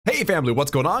Hey family,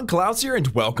 what's going on? Klaus here, and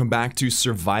welcome back to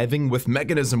Surviving with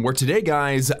Mekanism, where today,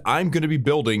 guys, I'm going to be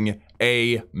building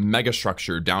a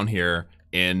megastructure down here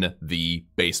in the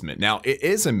basement. Now, it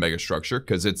is a megastructure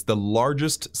because it's the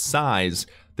largest size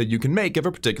that you can make of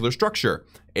a particular structure.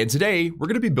 And today, we're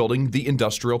going to be building the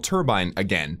industrial turbine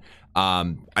again.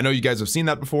 I know you guys have seen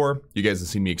that before. You guys have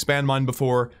seen me expand mine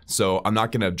before, so I'm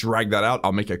not going to drag that out.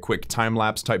 I'll make a quick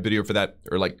time-lapse type video for that,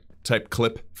 or like type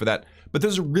clip for that. But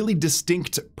there's a really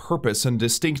distinct purpose and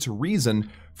distinct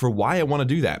reason for why I want to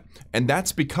do that. And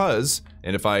that's because,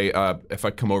 and if I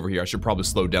come over here, I should probably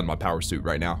slow down my power suit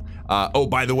right now. Oh,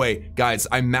 by the way, guys,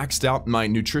 I maxed out my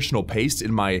nutritional paste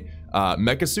in my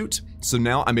mecha suit. So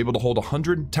now I'm able to hold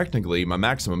 100, technically, my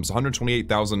maximum is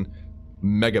 128,000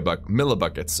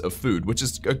 millibuckets of food, which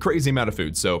is a crazy amount of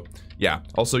food. So yeah,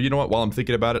 also, you know what, while I'm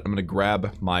thinking about it, I'm gonna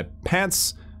grab my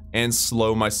pants and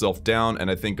slow myself down. And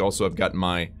I think also I've got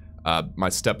my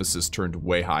step assist turned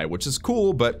way high, which is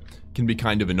cool, but can be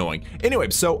kind of annoying. Anyway,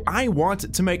 so I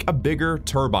want to make a bigger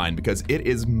turbine because it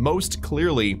is most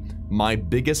clearly my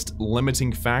biggest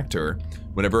limiting factor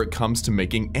whenever it comes to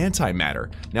making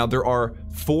antimatter. Now, there are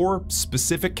 4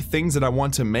 specific things that I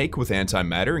want to make with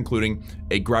antimatter, including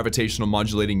a gravitational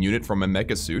modulating unit from a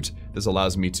mecha suit. This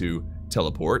allows me to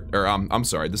teleport, or I'm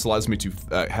sorry, this allows me to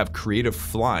have creative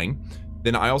flying.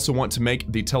 Then I also want to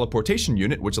make the teleportation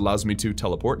unit, which allows me to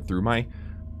teleport through my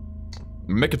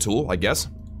mecha tool, I guess.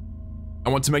 I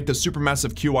want to make the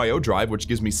supermassive QIO drive, which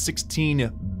gives me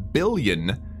 16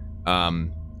 billion,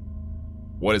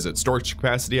 what is it, storage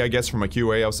capacity, I guess, for my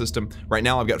QAO system. Right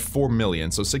now I've got 4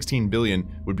 million, so 16 billion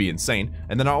would be insane.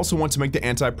 And then I also want to make the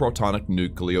anti-protonic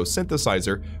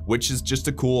nucleosynthesizer, which is just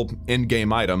a cool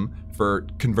in-game item for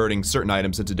converting certain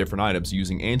items into different items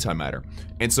using antimatter.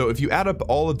 And so if you add up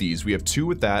all of these, we have 2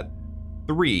 with that,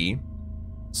 3,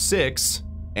 6,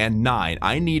 and 9.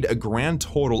 I need a grand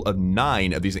total of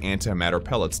 9 of these antimatter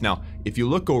pellets. Now, if you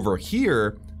look over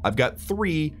here, I've got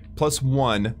 3 plus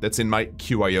 1 that's in my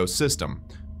QIO system.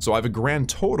 So I have a grand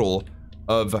total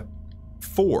of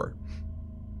 4.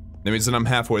 That means that I'm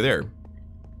halfway there.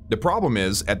 The problem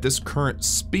is, at this current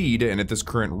speed and at this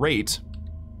current rate,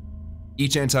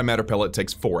 each antimatter pellet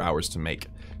takes 4 hours to make.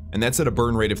 And that's at a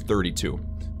burn rate of 32.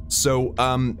 So,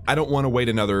 I don't want to wait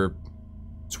another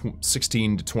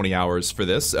 16 to 20 hours for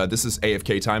this. This is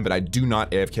AFK time, but I do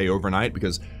not AFK overnight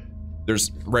because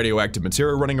there's radioactive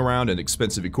material running around and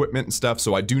expensive equipment and stuff,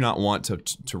 so I do not want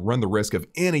to run the risk of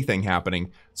anything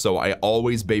happening, so I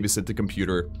always babysit the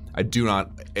computer. I do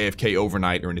not AFK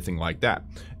overnight or anything like that.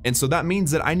 And so that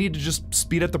means that I need to just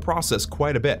speed up the process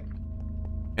quite a bit.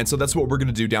 And so that's what we're going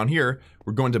to do down here.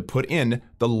 We're going to put in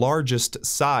the largest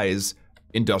size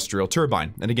industrial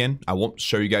turbine. And again, I won't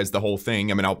show you guys the whole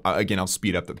thing. I mean, I'll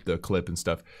speed up the clip and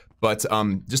stuff. But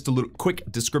just a little quick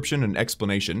description and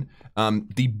explanation.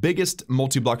 The biggest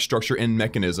multi-block structure in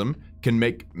Mekanism can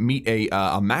meet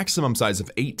a maximum size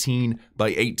of 18 by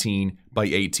 18 by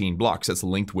 18 blocks. That's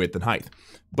length, width, and height.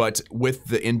 But with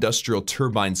the industrial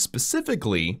turbine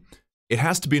specifically, it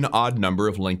has to be an odd number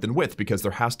of length and width because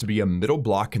there has to be a middle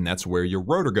block, and that's where your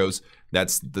rotor goes.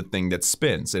 That's the thing that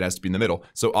spins. It has to be in the middle.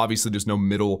 So obviously there's no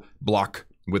middle block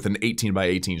with an 18 by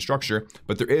 18 structure,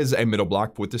 but there is a middle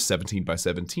block with a 17 by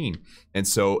 17. And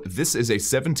so this is a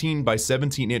 17 by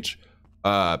 17 inch,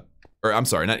 or I'm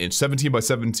sorry, not inch, 17 by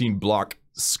 17 block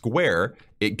square.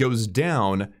 It goes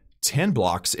down 10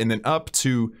 blocks and then up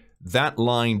to that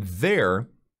line there.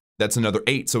 That's another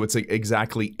 8, so it's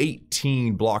exactly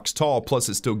 18 blocks tall, plus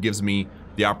it still gives me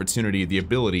the opportunity, the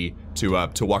ability to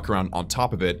walk around on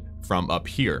top of it from up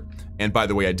here. And by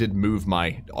the way, I did move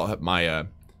my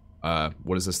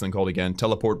what is this thing called again?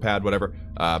 Teleport pad, whatever,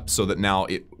 so that now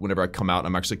whenever I come out,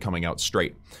 I'm actually coming out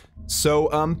straight. So,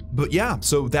 but yeah,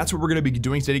 so that's what we're gonna be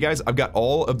doing today, guys. I've got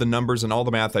all of the numbers and all the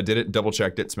math. I did it, double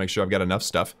checked it to make sure I've got enough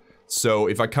stuff. So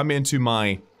if I come into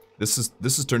my This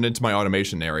is turned into my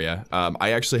automation area.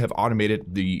 I actually have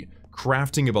automated the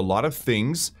crafting of a lot of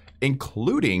things,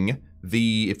 including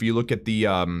if you look at the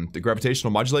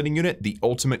gravitational modulating unit, the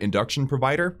ultimate induction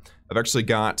provider. I've actually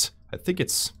got, I think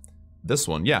it's this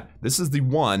one. Yeah, this is the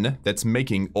one that's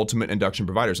making ultimate induction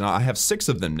providers. Now, I have 6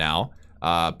 of them now,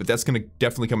 but that's going to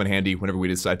definitely come in handy whenever we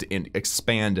decide to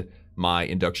expand my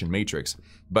induction matrix.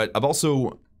 But I've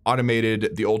also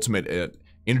automated the ultimate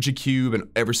energy cube and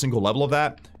every single level of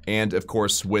that. And of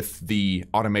course, with the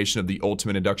automation of the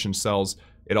ultimate induction cells,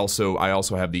 I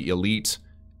also have the elite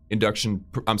induction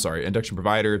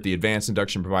provider, the advanced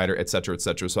induction provider, etc.,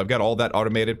 etc. So I've got all that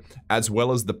automated, as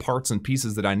well as the parts and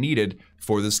pieces that I needed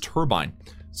for this turbine.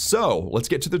 So let's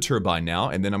get to the turbine now,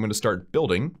 and then I'm going to start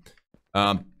building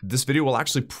This video will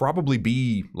actually probably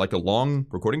be like a long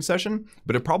recording session,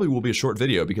 but it probably will be a short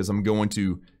video because I'm going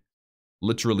to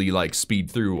literally like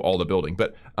speed through all the building.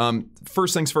 But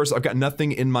first things first, I've got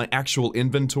nothing in my actual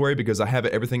inventory because I have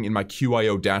everything in my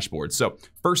QIO dashboard. So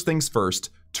first things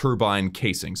first, turbine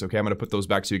casings. Okay, I'm gonna put those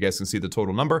back so you guys can see the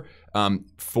total number.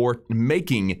 For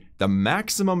making the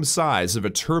maximum size of a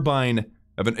turbine,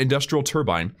 of an industrial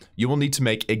turbine, you will need to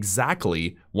make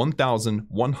exactly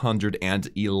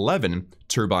 1,111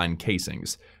 turbine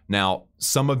casings. Now,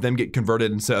 some of them get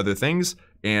converted into other things,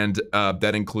 and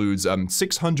that includes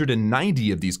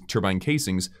 690 of these turbine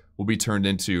casings will be turned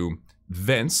into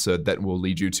vents. That will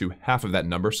lead you to half of that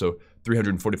number, so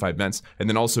 345 vents, and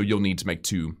then also you'll need to make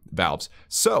 2 valves.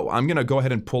 So I'm gonna go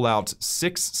ahead and pull out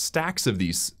 6 stacks of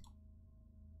these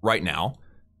right now,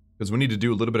 because we need to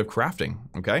do a little bit of crafting,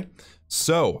 okay?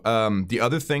 So the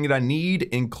other thing that I need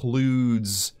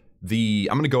includes I'm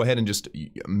gonna go ahead and just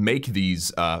make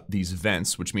these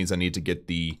vents, which means I need to get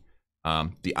the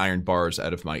iron bars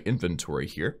out of my inventory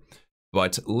here.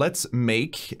 But let's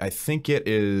make, I think it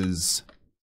is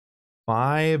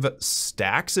 5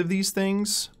 stacks of these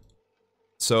things.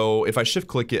 So if I shift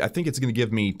click it, I think it's gonna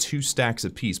give me 2 stacks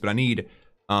apiece, but I need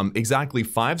exactly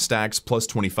 5 stacks plus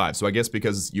 25. So I guess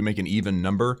because you make an even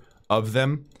number of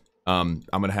them, I'm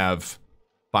gonna have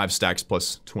 5 stacks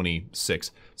plus 26.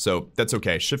 So that's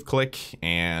okay. Shift click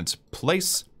and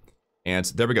place. And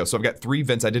there we go. So I've got 3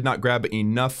 vents. I did not grab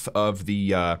enough of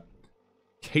the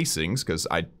casings because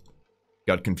I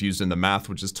got confused in the math,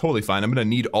 which is totally fine. I'm gonna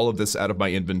need all of this out of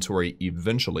my inventory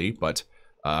eventually, but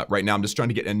right now I'm just trying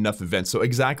to get enough vents. So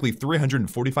exactly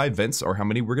 345 vents are how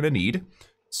many we're gonna need.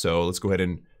 So let's go ahead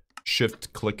and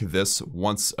shift click this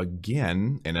once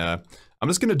again. And I'm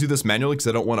just gonna do this manually because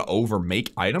I don't want to over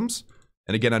make items.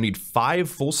 And again, I need 5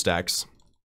 full stacks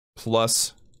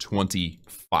plus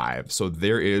 25. So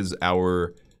there is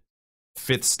our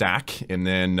 5th stack. And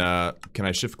then can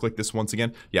I shift click this once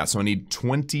again? Yeah, so I need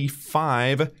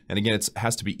 25. And again, it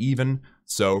has to be even.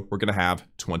 So we're gonna have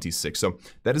 26. So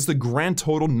that is the grand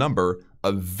total number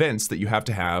of vents that you have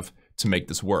to make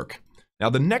this work. Now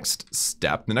the next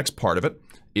step, the next part of it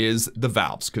is the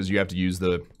valves, because you have to use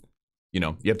the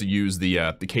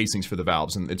casings for the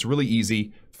valves, and it's really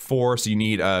easy. So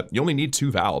you only need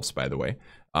 2 valves, by the way.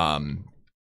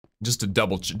 Just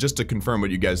to confirm what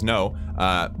you guys know,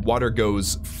 water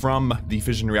goes from the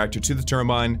fission reactor to the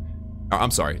turbine.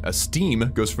 I'm sorry,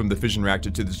 steam goes from the fission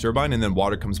reactor to the turbine, and then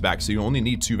water comes back. So you only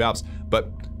need 2 valves,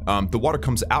 but the water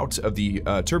comes out of the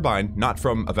turbine, not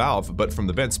from a valve, but from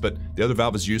the vents. But the other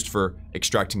valve is used for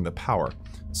extracting the power.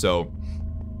 So,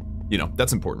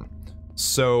 that's important.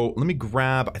 So let me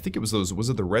grab, I think it was those, was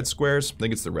it the red squares? I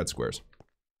think it's the red squares.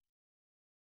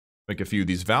 Make a few of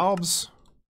these valves.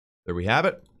 There we have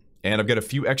it. And I've got a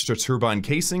few extra turbine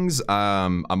casings.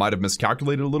 I might have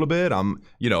miscalculated a little bit.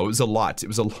 It was a lot. It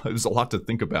was a lot to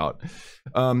think about.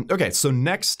 Okay, so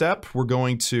next step, we're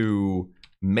going to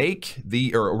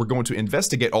we're going to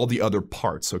investigate all the other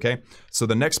parts, okay? So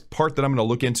the next part that I'm gonna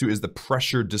look into is the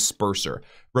pressure disperser.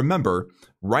 Remember,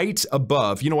 right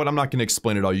above, you know what, I'm not gonna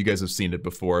explain it all, you guys have seen it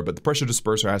before, but the pressure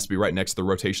disperser has to be right next to the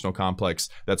rotational complex.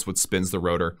 That's what spins the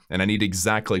rotor. And I need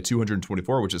exactly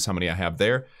 224, which is how many I have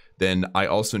there. Then I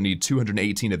also need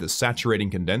 218 of the saturating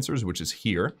condensers, which is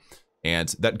here. And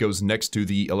that goes next to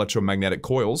the electromagnetic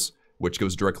coils, which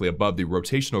goes directly above the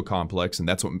rotational complex, and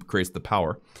that's what creates the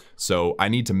power. So I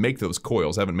need to make those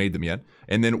coils. I haven't made them yet.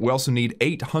 And then we also need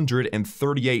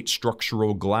 838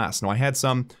 structural glass. Now I had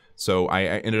some, so I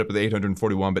ended up with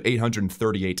 841, but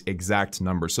 838 exact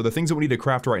numbers. So the things that we need to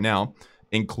craft right now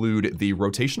include the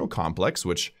rotational complex,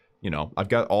 which, I've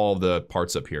got all the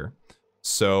parts up here.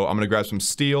 So I'm gonna grab some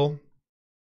steel.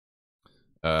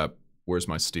 Where's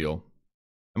my steel?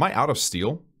 Am I out of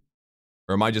steel?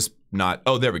 Or am I just not?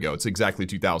 Oh, there we go. It's exactly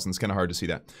 2,000. It's kind of hard to see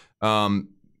that.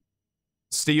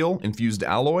 Steel, infused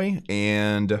alloy,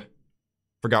 and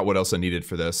forgot what else I needed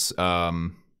for this.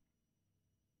 Rotational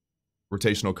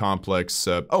complex.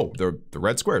 Oh, the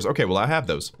red squares. Okay, well, I have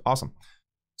those. Awesome.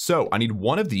 So I need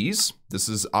 1 of these. This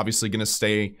is obviously going to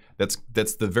stay. That's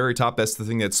the very top. That's the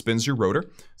thing that spins your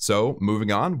rotor. So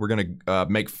moving on, we're going to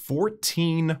make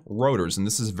 14 rotors. And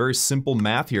this is very simple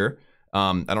math here.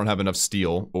 I don't have enough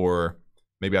steel, or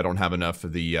maybe I don't have enough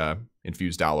of the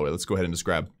infused alloy. Let's go ahead and just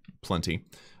grab plenty.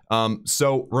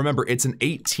 So remember, it's an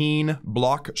 18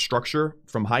 block structure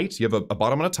from height. You have a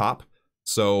bottom and a top.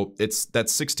 So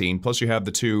that's 16. Plus you have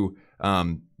the 2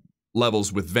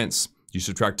 levels with vents. You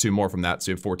subtract 2 more from that,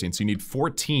 so you have 14. So you need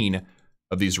 14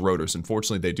 of these rotors.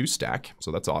 Unfortunately, they do stack,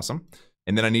 so that's awesome.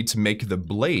 And then I need to make the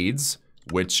blades,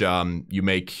 which you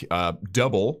make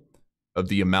double of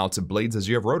the amount of blades as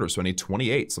you have rotors. So I need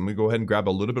 28. So I'm going to go ahead and grab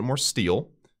a little bit more steel.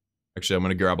 Actually, I'm going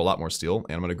to grab a lot more steel,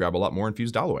 and I'm going to grab a lot more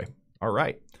infused alloy. All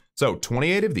right. So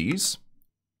 28 of these.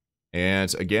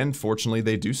 And again, fortunately,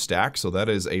 they do stack, so that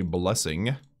is a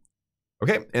blessing.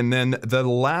 Okay, and then the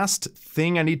last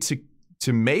thing I need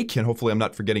to make, and hopefully I'm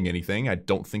not forgetting anything, I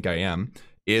don't think I am,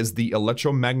 is the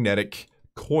electromagnetic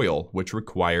coil, which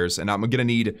requires, and I'm gonna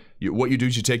need, what you do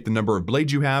is you take the number of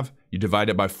blades you have, you divide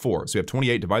it by 4. So you have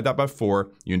 28, divide that by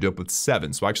 4, you end up with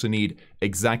 7. So I actually need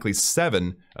exactly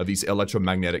 7 of these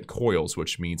electromagnetic coils,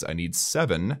 which means I need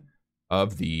 7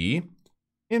 of the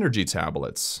energy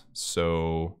tablets.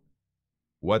 So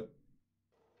what?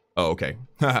 Oh, okay.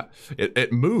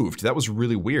 it moved. That was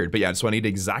really weird. But yeah, so I need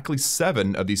exactly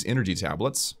 7 of these energy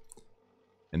tablets.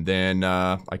 And then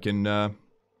I can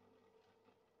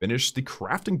finish the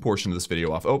crafting portion of this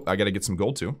video off. Oh, I gotta get some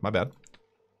gold too. My bad.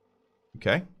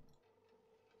 Okay.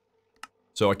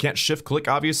 So I can't shift click,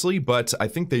 obviously, but I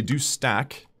think they do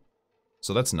stack.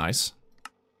 So that's nice.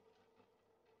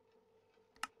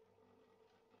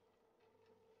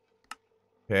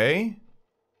 Okay.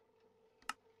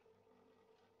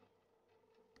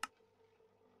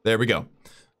 There we go.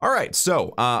 All right,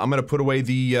 so I'm gonna put away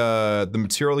the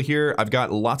material here. I've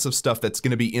got lots of stuff that's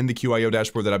gonna be in the QIO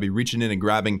dashboard that I'll be reaching in and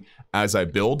grabbing as I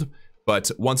build. But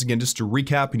once again, just to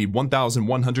recap, you need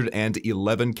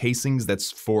 1,111 casings.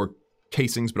 That's for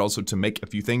casings, but also to make a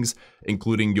few things,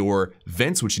 including your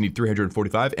vents, which you need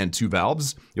 345, and 2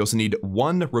 valves. You also need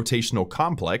 1 rotational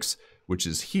complex, which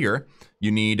is here.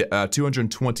 You need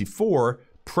 224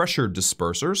 pressure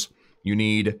dispersers. You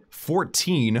need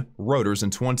 14 rotors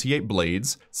and 28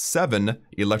 blades, 7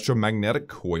 electromagnetic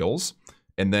coils,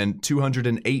 and then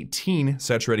 218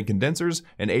 saturated condensers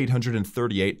and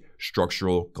 838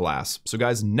 structural glass. So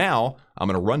guys, now I'm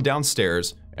gonna run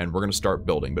downstairs and we're gonna start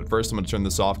building. But first I'm gonna turn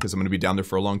this off because I'm gonna be down there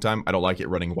for a long time. I don't like it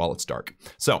running while it's dark.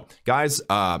 So guys,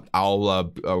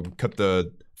 I'll cut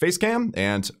the face cam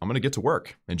and I'm gonna get to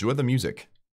work. Enjoy the music.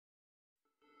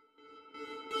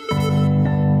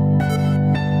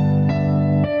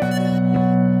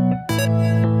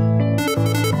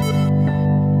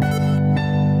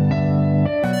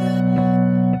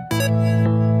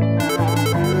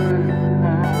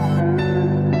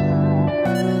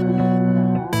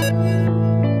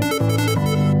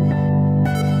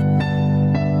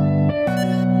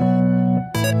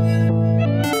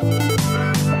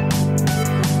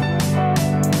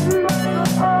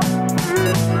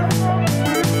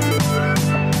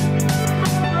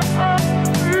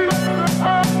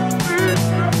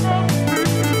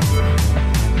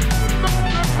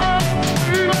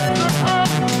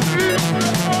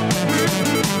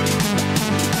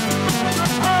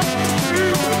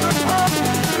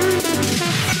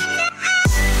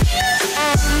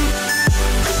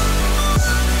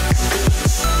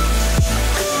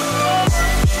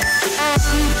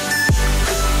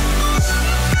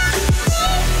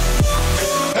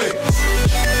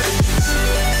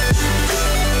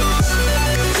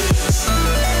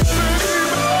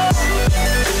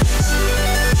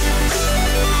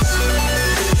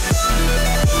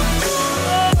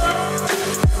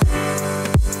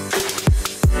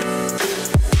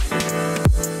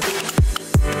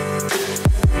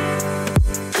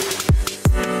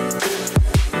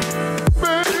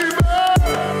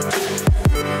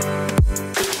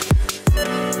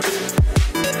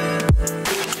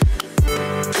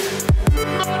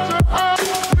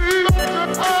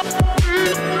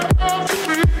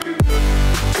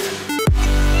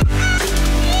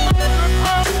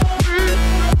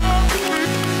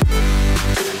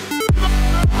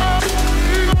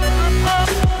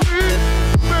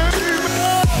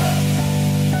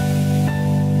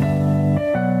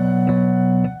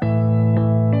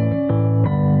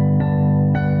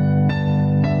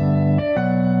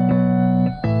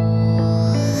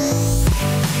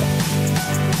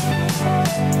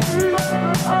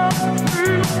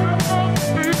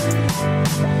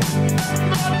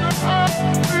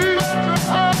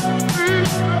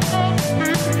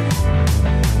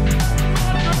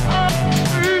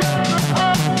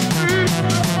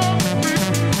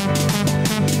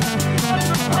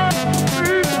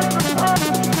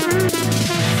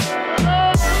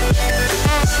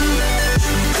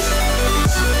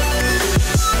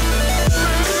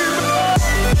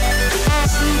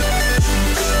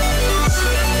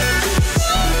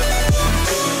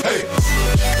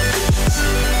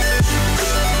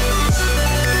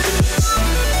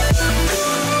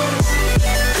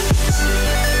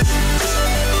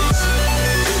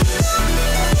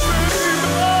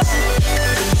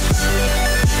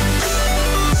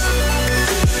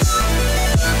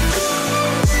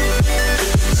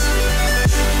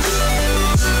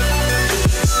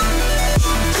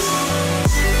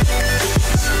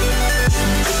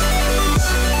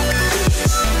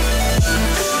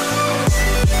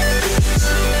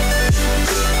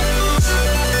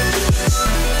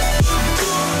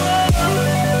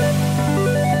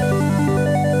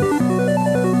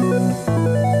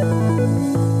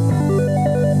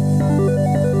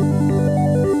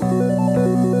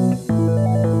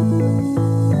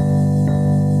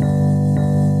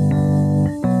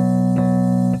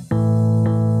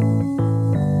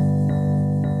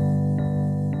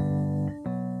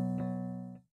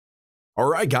 All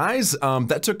right, guys,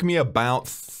 that took me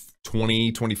about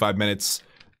 20, 25 minutes,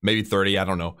 maybe 30, I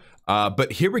don't know.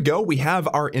 But here we go. We have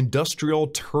our industrial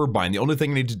turbine. The only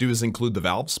thing I need to do is include the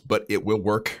valves, but it will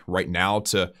work right now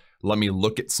to let me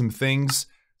look at some things.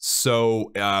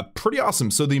 So pretty awesome.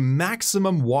 So the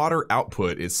maximum water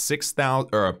output is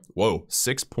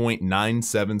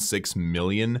 6.976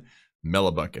 million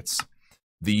millibuckets.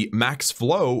 The max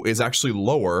flow is actually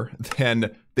lower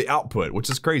than the output, which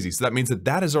is crazy. So that means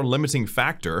that is our limiting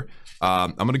factor.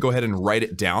 I'm going to go ahead and write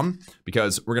it down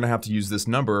because we're going to have to use this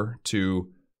number to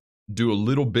do a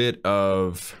little bit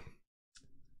of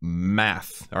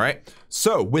math. All right.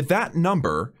 So with that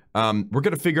number, we're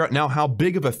going to figure out now how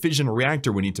big of a fission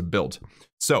reactor we need to build.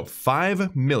 So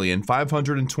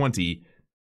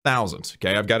 5,520,000.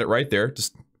 Okay, I've got it right there.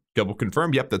 Just double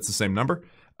confirm. Yep, that's the same number.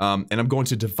 And I'm going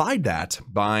to divide that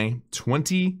by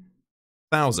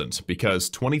 20,000 because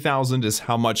 20,000 is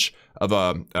how much of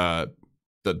a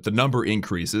the number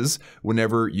increases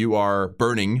whenever you are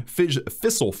burning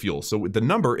fissile fuel. So the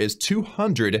number is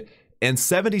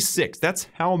 276. That's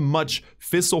how much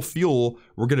fissile fuel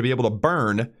we're going to be able to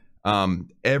burn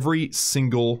every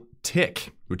single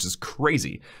tick, which is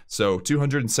crazy. So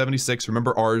 276,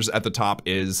 remember ours at the top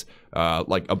is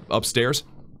like upstairs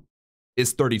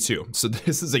is 32. So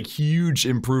this is a huge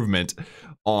improvement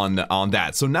on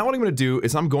that. So now what I'm going to do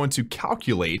is I'm going to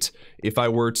calculate if I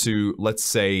were to, let's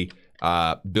say,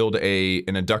 build what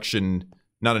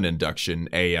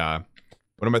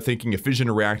am I thinking? A fission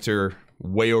reactor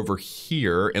way over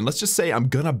here. And let's just say I'm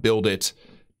going to build it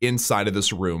inside of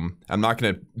this room. I'm not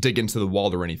going to dig into the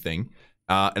wall or anything.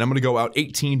 And I'm going to go out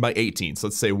 18 by 18. So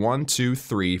let's say 1, 2,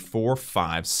 3, 4,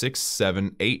 5, 6,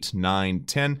 7, 8, 9,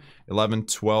 10, 11,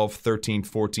 12, 13,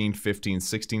 14, 15,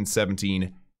 16,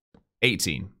 17,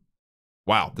 18.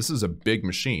 Wow, this is a big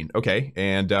machine. Okay,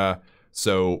 and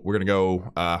so we're going to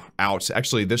go out.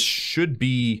 Actually, that should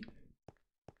be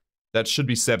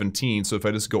 17. So if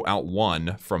I just go out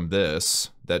 1 from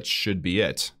this, that should be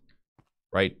it.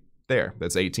 Right there.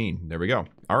 That's 18. There we go.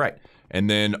 All right. And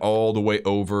then all the way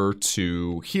over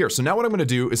to here. So now what I'm going to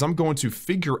do is I'm going to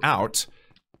figure out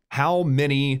how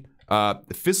many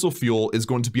fissile fuel is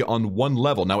going to be on one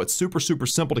level. Now it's super, super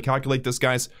simple to calculate this,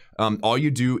 guys. All you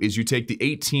do is you take the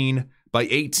 18 by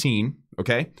 18,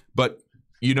 okay? But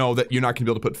you know that you're not going to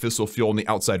be able to put fissile fuel in the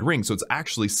outside ring. So it's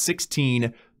actually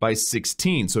 16 by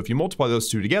 16. So if you multiply those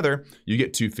two together, you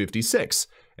get 256.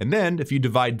 And then if you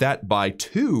divide that by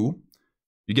 2,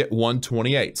 you get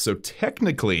 128. So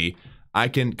technically, I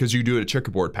can, because you do it a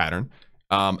checkerboard pattern,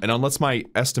 and unless my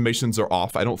estimations are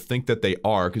off, I don't think that they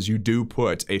are, because you do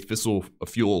put a fissile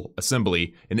fuel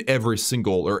assembly in every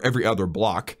single or every other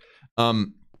block.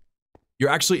 You're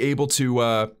actually able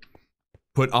to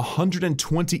put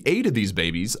 128 of these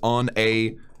babies on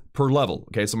a per level.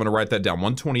 Okay, so I'm going to write that down,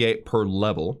 128 per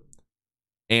level.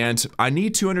 And I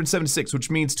need 276,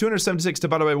 which means 276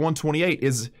 divided by 128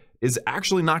 is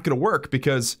actually not going to work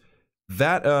because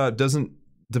that doesn't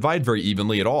divide very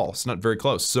evenly at all. It's not very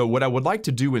close. So what I would like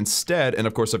to do instead, and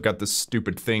of course I've got this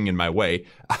stupid thing in my way,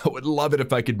 I would love it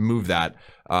if I could move that.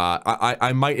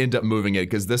 I might end up moving it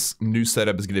because this new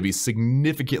setup is going to be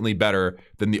significantly better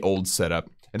than the old setup.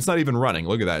 And it's not even running.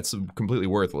 Look at that. It's completely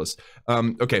worthless.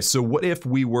 Okay, so what if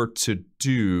we were to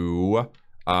do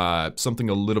something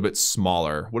a little bit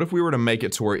smaller? What if we were to make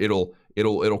it to where it'll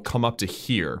come up to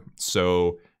here?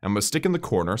 So I'm going to stick in the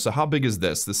corner. So how big is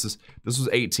this? This was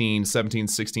 18, 17,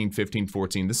 16, 15,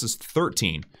 14. This is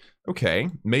 13.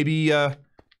 Okay, maybe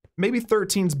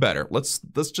 13's better. Let's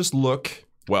just look.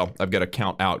 Well, I've got to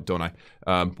count out, don't I?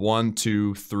 1,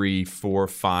 2, 3, 4,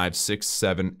 5, 6,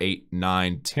 7, 8,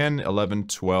 9, 10, 11,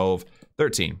 12,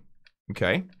 13.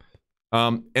 Okay.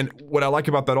 And what I like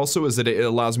about that also is that it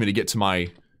allows me to get to my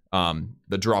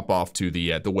the drop off to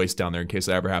the waist down there in case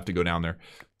I ever have to go down there.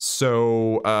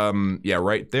 So yeah,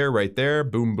 right there,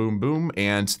 boom, boom, boom,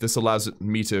 and this allows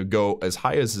me to go as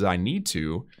high as I need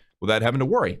to without having to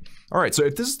worry. All right, so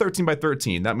if this is 13 by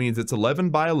 13, that means it's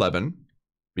 11 by 11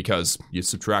 because you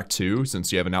subtract 2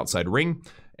 since you have an outside ring,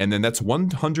 and then that's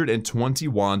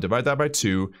 121. Divide that by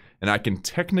 2, and I can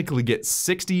technically get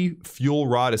 60 fuel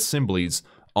rod assemblies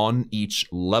on each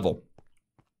level.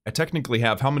 I technically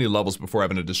have how many levels before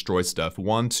having to destroy stuff?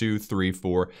 1, 2, 3,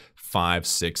 4, 5,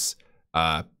 6,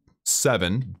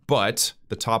 7, but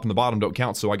the top and the bottom don't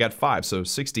count, so I got 5. So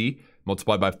 60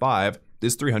 multiplied by 5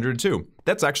 is 302.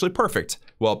 That's actually perfect.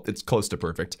 Well, it's close to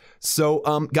perfect. So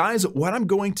guys, what I'm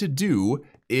going to do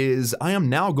is I am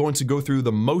now going to go through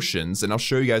the motions, and I'll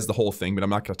show you guys the whole thing, but I'm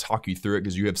not going to talk you through it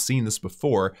because you have seen this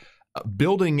before.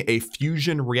 Building a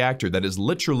fusion reactor that is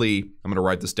literally, I'm going to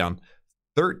write this down,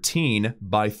 13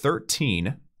 by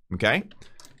 13, okay,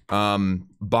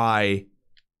 by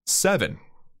 7,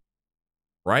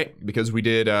 right? Because we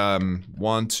did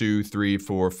 1, 2, 3,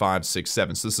 4, 5, 6,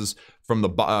 7. So this is from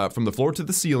the floor to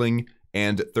the ceiling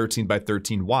and 13 by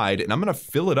 13 wide, and I'm gonna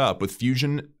fill it up with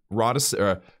fusion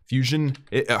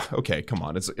okay, come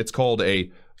on, it's called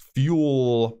a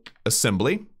fuel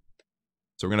assembly.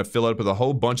 So we're gonna fill it up with a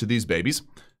whole bunch of these babies,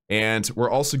 and we're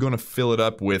also gonna fill it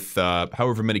up with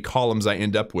however many columns I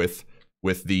end up with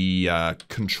the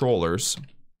controllers.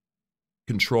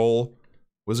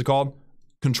 What's it called?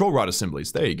 Control rod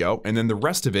assemblies. There you go. And then the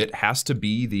rest of it has to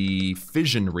be the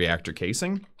fission reactor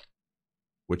casing,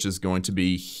 which is going to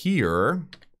be here.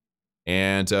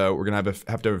 And we're gonna have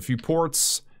to have a few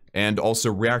ports and also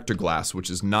reactor glass, which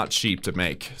is not cheap to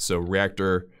make. So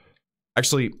reactor,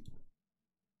 actually,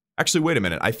 wait a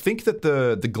minute. I think that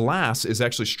the glass is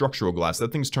actually structural glass.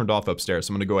 That thing's turned off upstairs.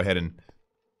 So I'm gonna go ahead and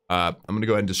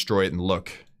destroy it and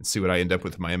look and see what I end up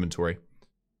with in my inventory.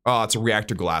 Oh, it's a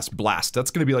reactor glass. Blast.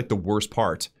 That's gonna be like the worst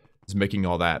part, is making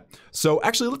all that. So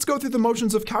actually, let's go through the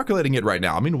motions of calculating it right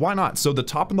now. I mean, why not? So the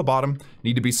top and the bottom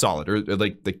need to be solid, or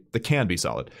like they can be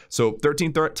solid. So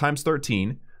 13 times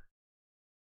 13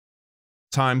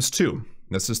 times 2.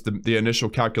 That's just the initial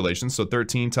calculation. So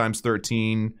 13 times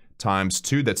 13 times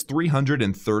 2, that's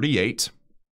 338.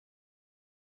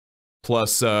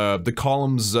 Plus the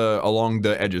columns along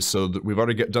the edges. So we've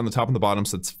already done the top and the bottom,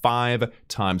 so that's 5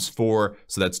 times 4,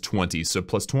 so that's 20. So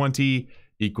plus 20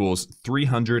 equals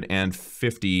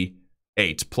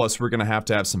 358. Plus we're gonna have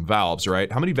to have some valves,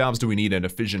 right? How many valves do we need in a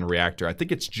fission reactor? I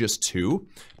think it's just 2,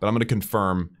 but I'm gonna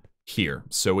confirm here.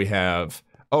 So we have,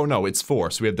 oh no, it's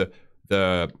 4. So we have the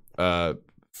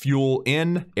fuel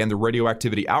in and the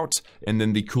radioactivity out, and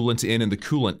then the coolant in and the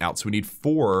coolant out. So we need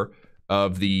 4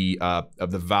 of the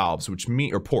valves, which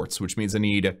mean, or ports, which means I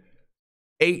need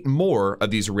 8 more of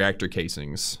these reactor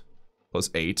casings. Plus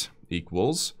 8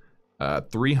 equals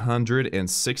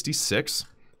 366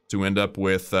 to end up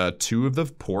with 2 of the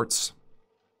ports.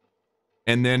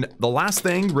 And then the last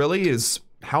thing really is,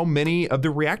 how many of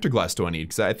the reactor glass do I need?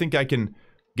 Because I think I can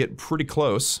get pretty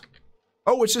close.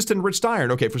 Oh, it's just enriched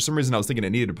iron. Okay, for some reason I was thinking it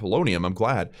needed polonium. I'm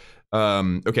glad.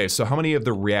 Okay, so how many of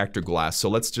the reactor glass? So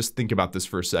let's just think about this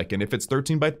for a second. If it's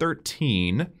 13 by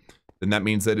 13, then that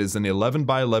means that is an 11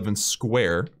 by 11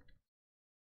 square.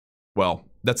 Well,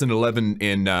 that's an 11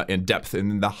 in depth, and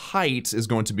then the height is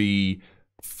going to be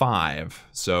 5.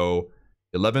 So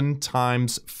 11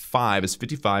 times 5 is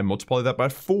 55. Multiply that by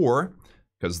 4,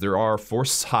 because there are 4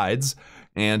 sides,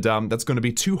 and that's going to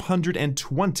be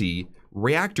 220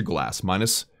 reactor glass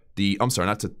minus the, I'm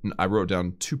sorry, I wrote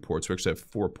down 2 ports. We actually have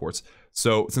 4 ports.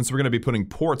 So since we're going to be putting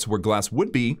ports where glass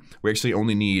would be, we actually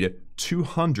only need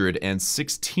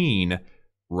 216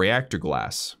 reactor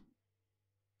glass.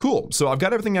 Cool. So I've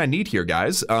got everything I need here,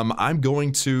 guys. I'm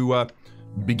going to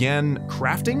begin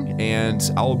crafting, and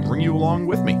I'll bring you along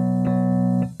with me.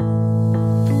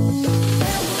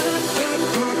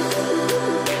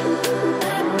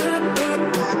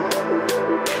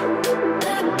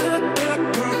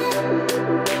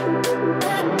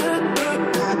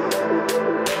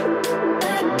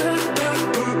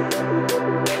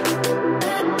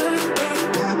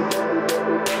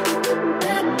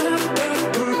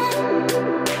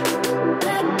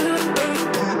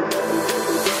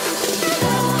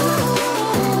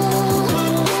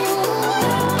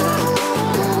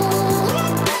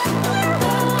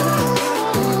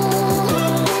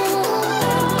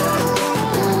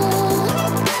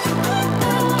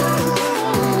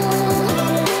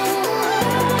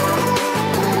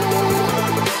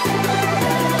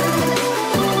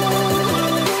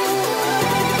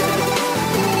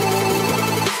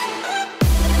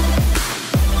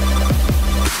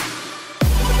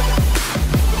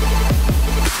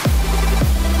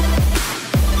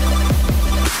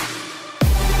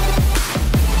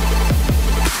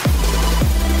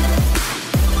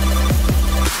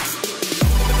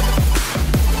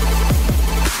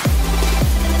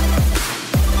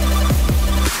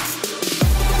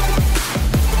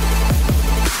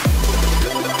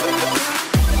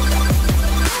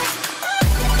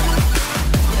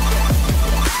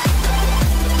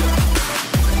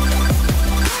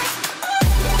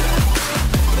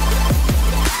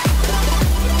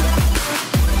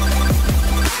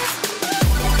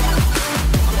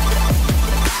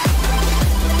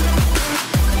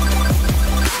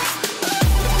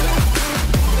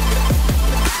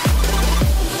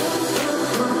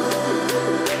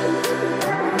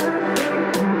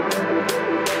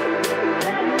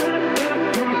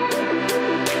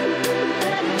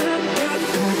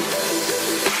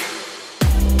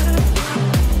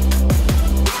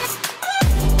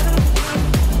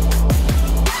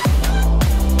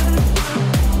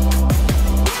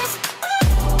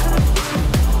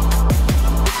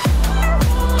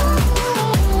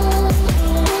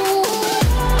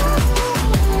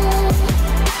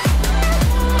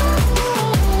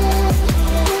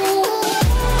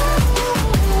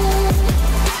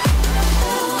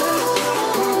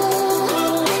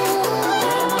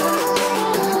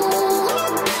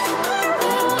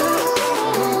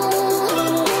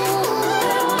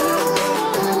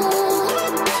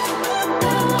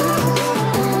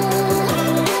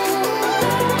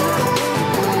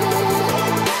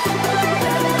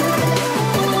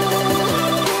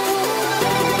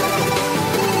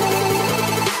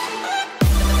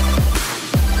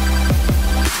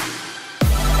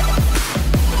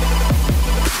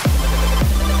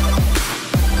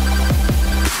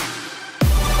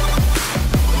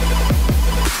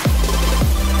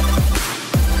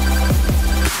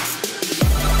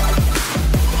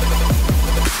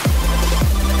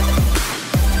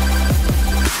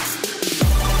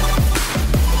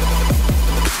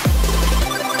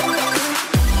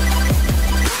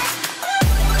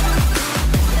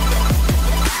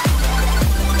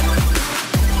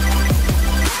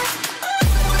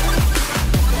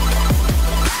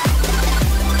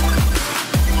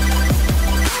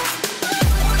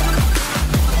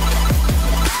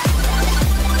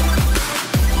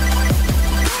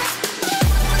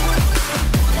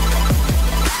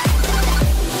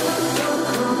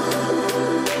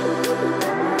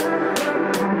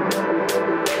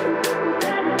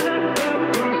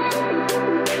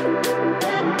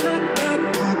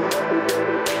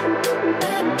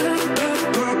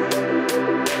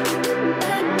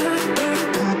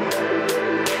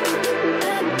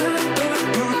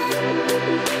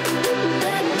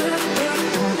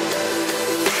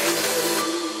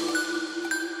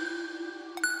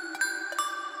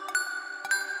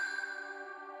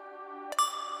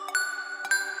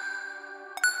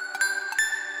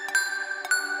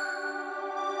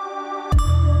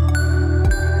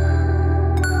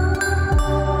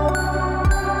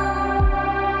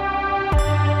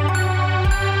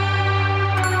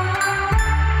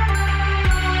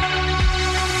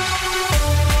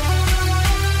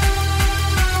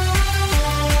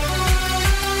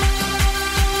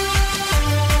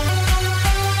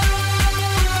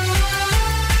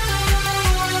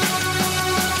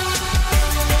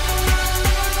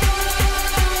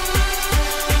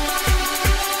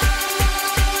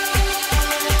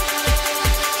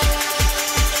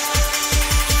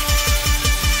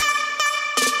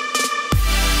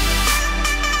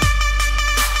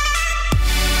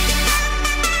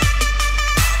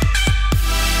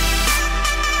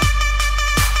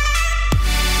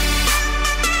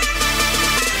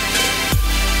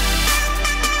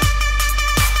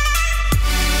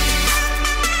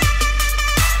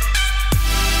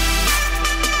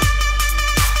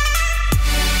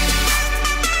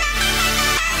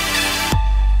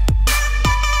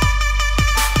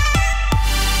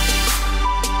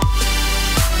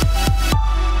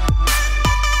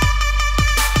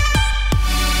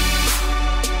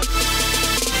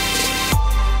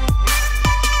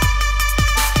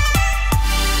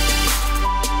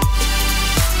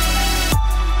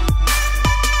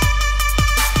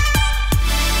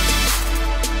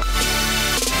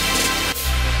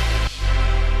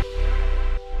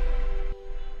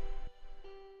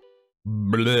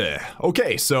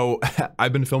 Okay, so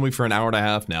I've been filming for an hour and a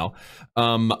half now.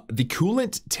 The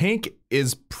coolant tank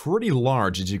is pretty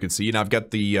large, as you can see, and I've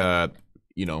got the,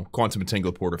 you know, quantum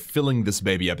entangle porter filling this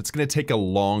baby up. It's going to take a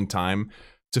long time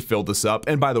to fill this up.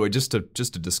 And by the way, just to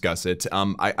discuss it,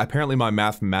 apparently my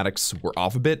mathematics were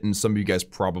off a bit, and some of you guys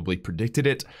probably predicted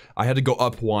it. I had to go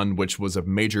up one, which was a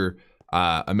major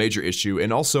issue,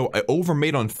 and also I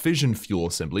overmade on fission fuel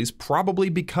assemblies, probably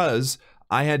because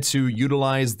I had to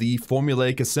utilize the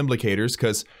formulaic assemblicators,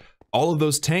 because all of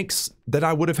those tanks that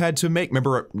I would have had to make,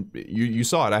 remember, you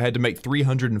saw it, I had to make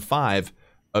 305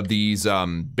 of these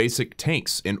basic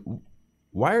tanks. And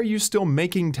why are you still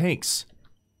making tanks?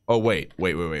 Oh, wait.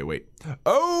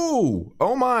 Oh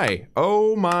my.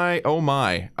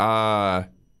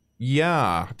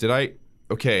 Yeah,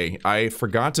 okay, I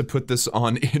forgot to put this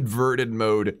on inverted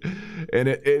mode, and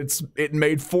it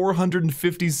made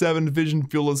 457 fission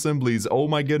fuel assemblies. Oh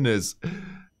my goodness.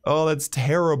 Oh, that's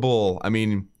terrible. I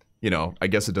mean, you know, I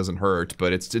guess it doesn't hurt,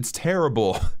 but it's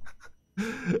terrible.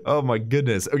 Oh my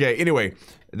goodness. Okay, anyway,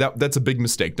 that's a big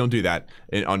mistake. Don't do that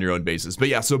on your own basis. But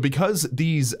yeah, so because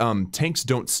these tanks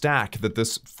don't stack that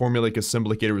this formulaic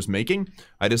assemblycator was making,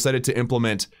 I decided to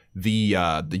implement the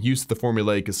use of the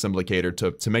formulaic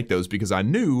assemblycator to make those, because I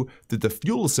knew that the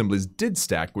fuel assemblies did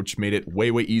stack, which made it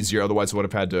way easier. Otherwise I would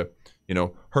have had to, you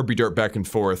know, herpy dirt back and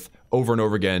forth over and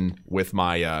over again with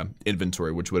my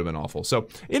inventory, which would have been awful. So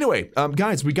anyway,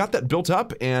 guys, we got that built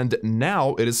up, and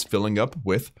now it is filling up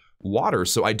with water.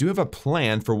 So I do have a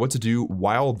plan for what to do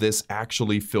while this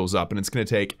actually fills up, and it's going to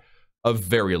take a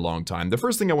very long time. The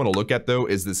first thing I want to look at, though,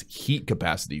 is this heat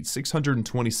capacity,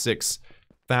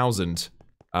 626,000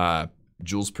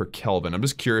 joules per Kelvin. I'm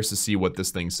just curious to see what this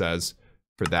thing says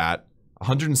for that.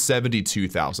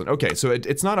 172,000. Okay, so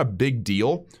it's not a big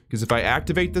deal, because if I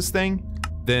activate this thing,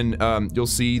 then you'll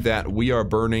see that we are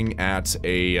burning at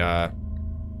a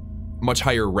much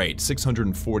higher rate.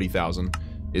 640,000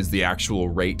 is the actual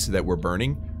rate that we're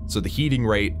burning. So the heating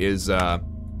rate is,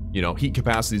 you know, heat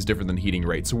capacity is different than heating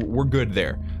rate. So we're good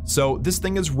there. So this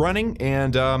thing is running,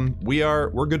 and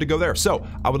we're good to go there. So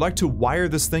I would like to wire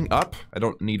this thing up. I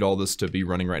don't need all this to be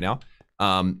running right now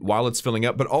while it's filling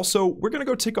up, but also we're gonna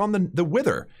go take on the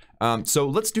wither. So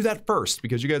let's do that first,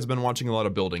 because you guys have been watching a lot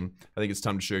of building. I think it's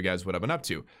time to show you guys what I've been up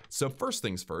to. So first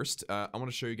things first, I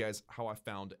wanna show you guys how I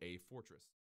found a fortress.